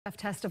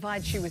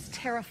Testified she was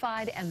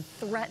terrified and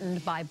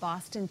threatened by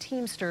Boston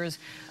Teamsters,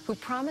 who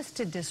promised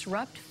to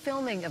disrupt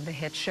filming of the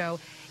hit show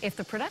if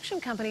the production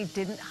company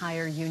didn't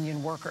hire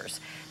union workers.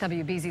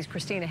 WBZ's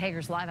Christina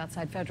Hager's live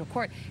outside federal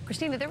court.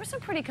 Christina, there was some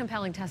pretty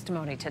compelling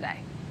testimony today.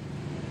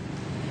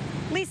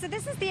 Lisa,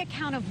 this is the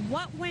account of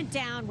what went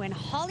down when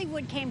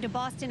Hollywood came to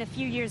Boston a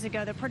few years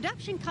ago. The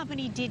production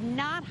company did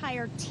not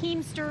hire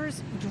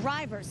Teamsters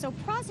drivers. So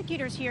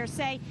prosecutors here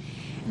say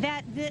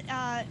that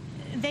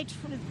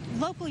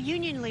local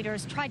union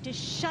leaders tried to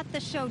shut the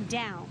show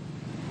down.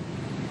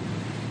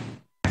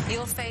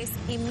 You'll face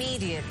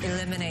immediate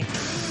elimination.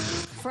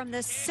 From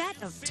the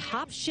set of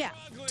Top Chef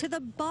to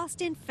the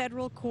Boston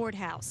Federal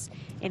Courthouse.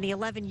 In the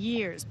 11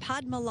 years,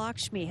 Padma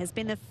Lakshmi has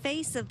been the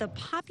face of the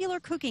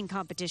popular cooking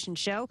competition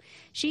show.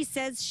 She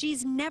says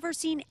she's never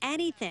seen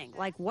anything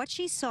like what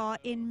she saw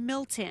in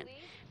Milton.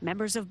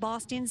 Members of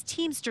Boston's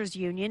Teamsters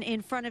Union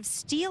in front of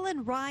Steel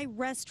and Rye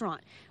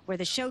Restaurant, where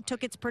the show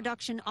took its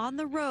production on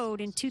the road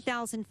in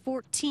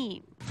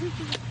 2014.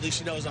 At least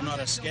she knows I'm not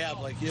a scab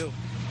like you.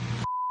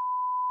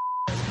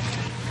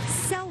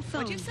 Cell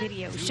phone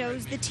video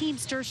shows the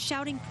Teamsters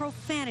shouting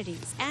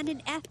profanities and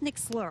an ethnic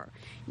slur.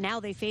 Now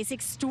they face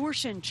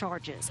extortion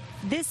charges.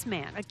 This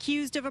man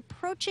accused of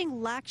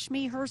approaching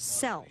Lakshmi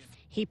herself.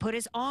 He put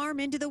his arm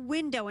into the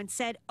window and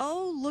said,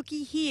 "Oh,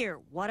 looky here,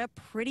 what a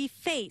pretty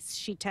face,"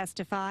 she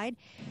testified.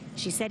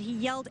 She said he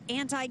yelled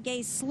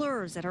anti-gay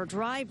slurs at her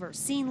driver,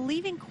 seen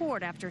leaving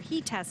court after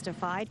he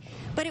testified,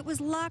 but it was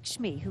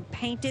Lakshmi who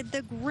painted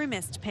the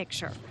grimmest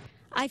picture.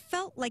 "I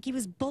felt like he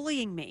was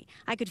bullying me.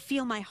 I could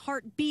feel my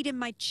heart beat in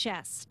my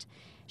chest."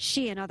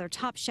 She and other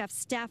Top Chef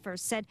staffers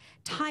said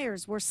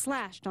tires were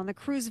slashed on the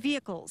crew's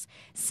vehicles.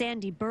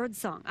 Sandy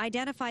Birdsong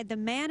identified the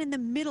man in the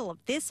middle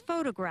of this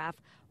photograph,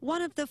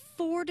 one of the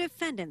 4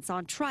 defendants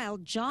on trial,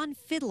 John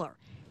Fiddler,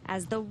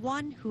 as the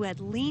one who had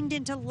leaned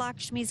into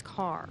Lakshmi's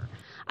car.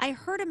 "I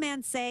heard a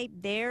man say,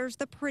 'There's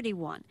the pretty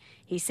one.'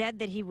 He said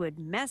that he would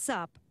mess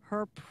up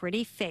her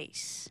pretty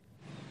face."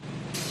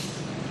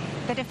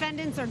 The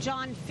defendants are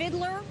John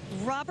Fiddler,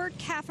 Robert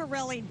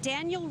Caffarelli,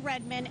 Daniel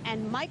Redman,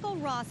 and Michael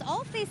Ross,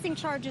 all facing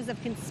charges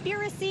of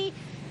conspiracy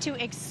to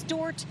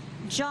extort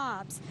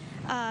jobs.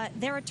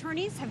 Their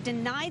attorneys have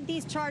denied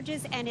these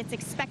charges, and it's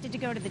expected to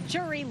go to the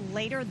jury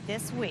later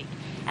this week.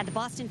 At the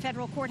Boston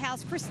Federal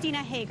Courthouse,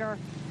 Christina Hager,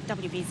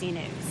 WBZ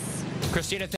News. Christina.